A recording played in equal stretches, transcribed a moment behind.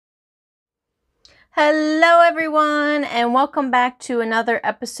Hello, everyone, and welcome back to another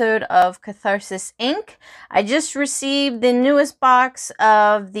episode of Catharsis Inc. I just received the newest box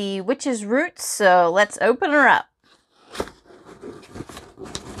of the Witch's Roots, so let's open her up.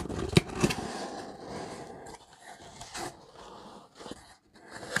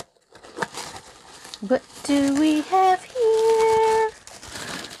 What do we have here?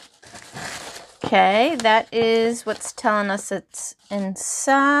 Okay, that is what's telling us it's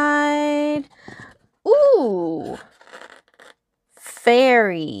inside. Ooh!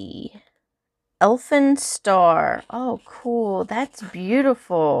 Fairy. Elfin Star. Oh, cool. That's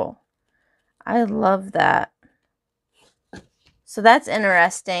beautiful. I love that. So that's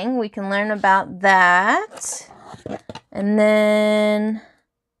interesting. We can learn about that. And then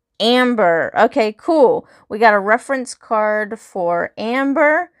Amber. Okay, cool. We got a reference card for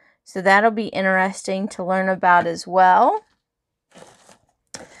Amber. So that'll be interesting to learn about as well.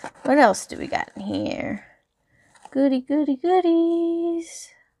 What else do we got in here? Goodies.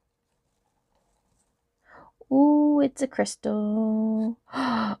 Ooh, it's a crystal.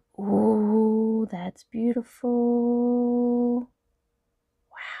 Ooh, that's beautiful.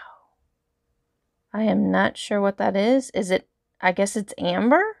 Wow. I am not sure what that is. Is it, I guess it's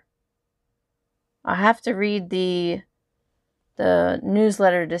amber? I'll have to read the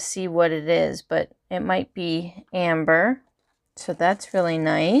newsletter to see what it is, but it might be amber. So that's really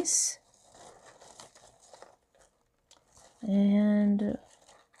nice. And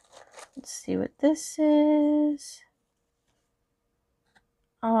let's see what this is.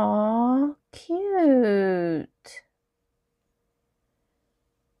 Aw, cute.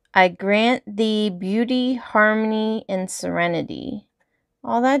 I grant thee beauty, harmony, and serenity.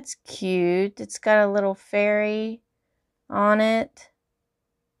 Oh, that's cute. It's got a little fairy on it.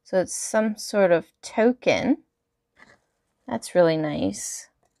 So it's some sort of token. That's really nice.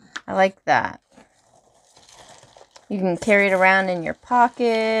 I like that. You can carry it around in your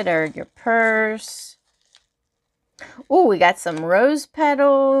pocket or your purse. Oh, we got some rose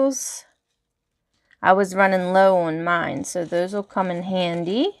petals. I was running low on mine, so those will come in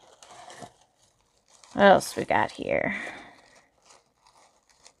handy. What else we got here?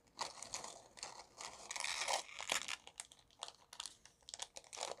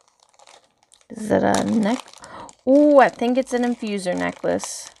 Is it a neck? Ooh, I think it's an infuser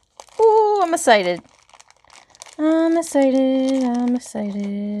necklace. Ooh, I'm excited. I'm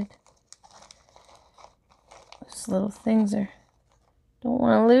excited. Those little things are... Don't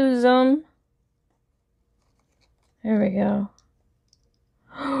want to lose them. There we go.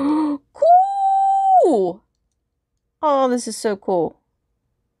 Cool! Oh, this is so cool.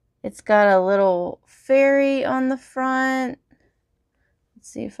 It's got a little fairy on the front. Let's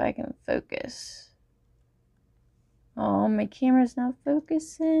see if I can focus. Oh, my camera's not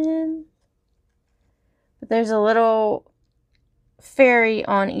focusing. But there's a little fairy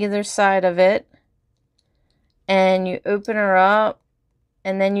on either side of it. And you open her up.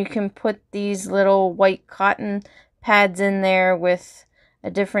 And then you can put these little white cotton pads in there with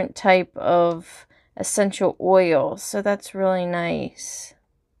a different type of essential oil. So that's really nice.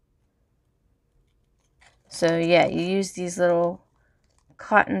 So yeah, you use these little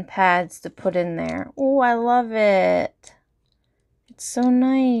cotton pads to put in there. Oh, I love it. It's so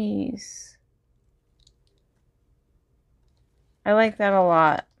nice. I like that a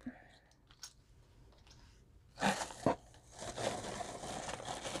lot.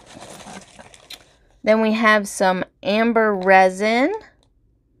 Then we have some amber resin.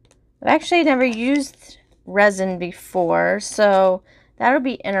 I've actually never used resin before, so that'll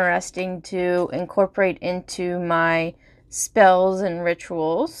be interesting to incorporate into my spells and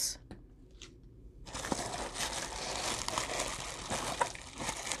rituals.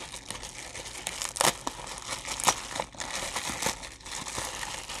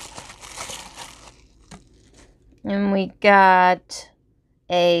 And we got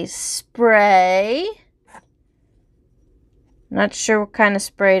a spray. Not sure what kind of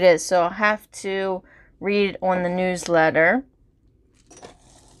spray it is, so I'll have to read on the newsletter.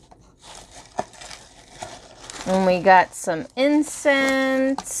 And we got some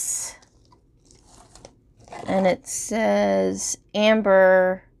incense. And it says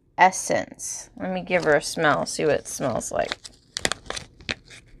amber essence. Let me give her a smell, see what it smells like.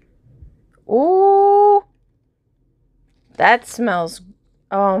 Ooh! That smells,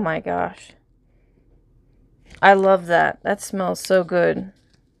 oh my gosh. I love that. That smells so good.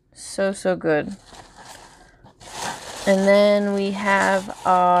 So good. And then we have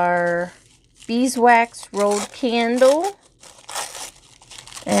our beeswax rolled candle.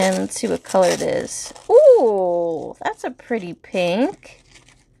 And let's see what color it is. Ooh, that's a pretty pink.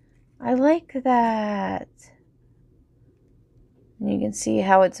 I like that. And you can see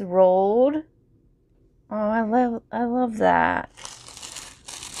how it's rolled. Oh, I love that.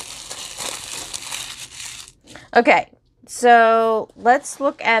 Okay, so let's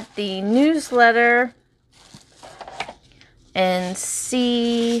look at the newsletter and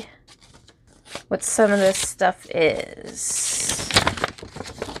see what some of this stuff is.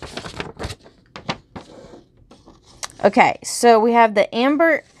 Okay, so we have the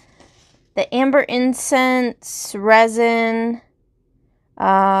amber incense resin.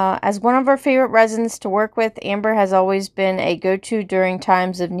 As one of our favorite resins to work with, amber has always been a go-to during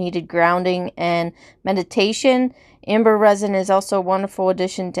times of needed grounding and meditation. Amber resin is also a wonderful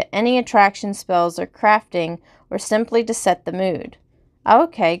addition to any attraction spells or crafting, or simply to set the mood.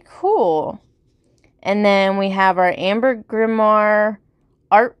 Okay, cool. And then we have our Amber Grimoire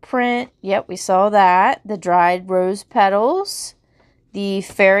art print. Yep, we saw that. The dried rose petals. The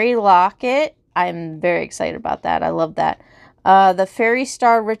fairy locket. I'm very excited about that. I love that. The Fairy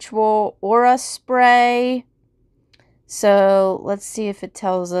Star Ritual Aura Spray. So let's see if it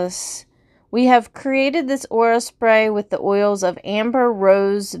tells us. We have created this aura spray with the oils of amber,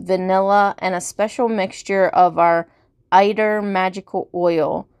 rose, vanilla, and a special mixture of our Eider magical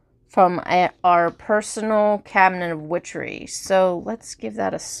oil from our personal cabinet of witchery. So let's give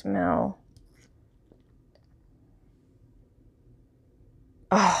that a smell.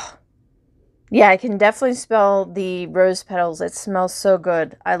 Oh, yeah, I can definitely smell the rose petals. It smells so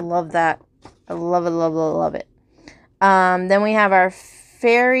good. I love that. I love it, love it, love it. Then we have our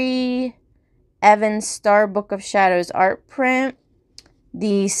Fairy Evans Star Book of Shadows art print.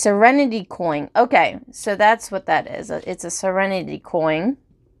 The Serenity coin. Okay, so that's what that is. It's a Serenity coin.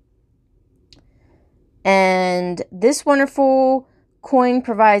 And this wonderful coin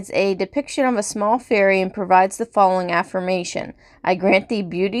provides a depiction of a small fairy and provides the following affirmation. I grant thee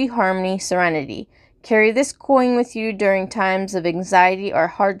beauty, harmony, serenity. Carry this coin with you during times of anxiety or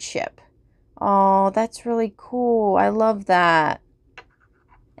hardship. Oh, that's really cool. I love that.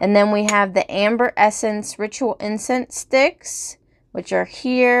 And then we have the Amber Essence Ritual Incense Sticks, which are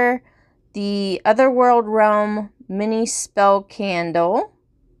here. The Otherworld Realm Mini Spell Candle.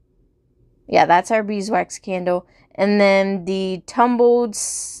 Yeah, that's our beeswax candle. And then the Tumbled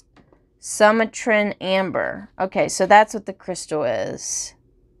Sumatran Amber. Okay, so that's what the crystal is.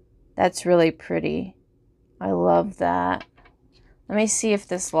 That's really pretty. I love that. Let me see if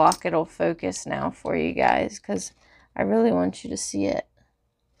this locket will focus now for you guys, because I really want you to see it.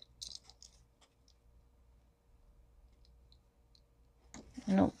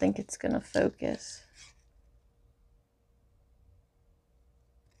 I don't think it's going to focus.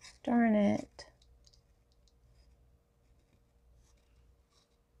 Darn it.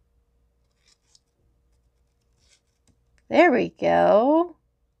 There we go.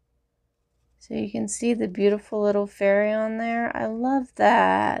 So you can see the beautiful little fairy on there. I love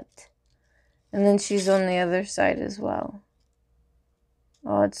that. And then she's on the other side as well.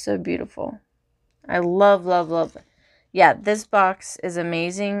 Oh, it's so beautiful. I love, love, love it. Yeah, this box is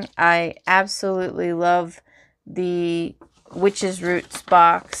amazing. I absolutely love the Witch's Roots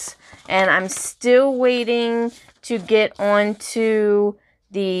box. And I'm still waiting to get onto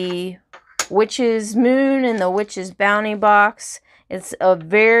the Witch's Moon and the Witch's Bounty box. It's a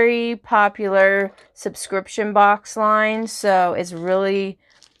very popular subscription box line, so it's really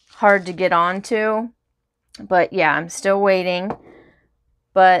hard to get onto. But yeah, I'm still waiting.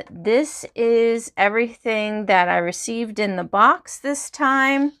 But this is everything that I received in the box this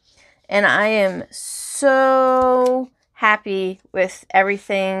time. And I am so happy with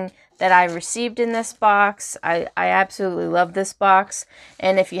everything that I received in this box. I absolutely love this box.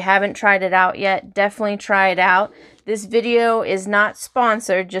 And if you haven't tried it out yet, definitely try it out. This video is not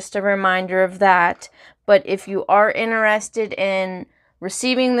sponsored, just a reminder of that. But if you are interested in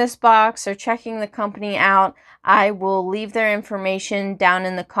receiving this box or checking the company out, I will leave their information down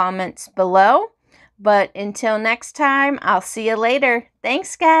in the comments below. But until next time, I'll see you later.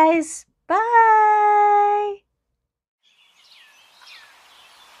 Thanks, guys. Bye.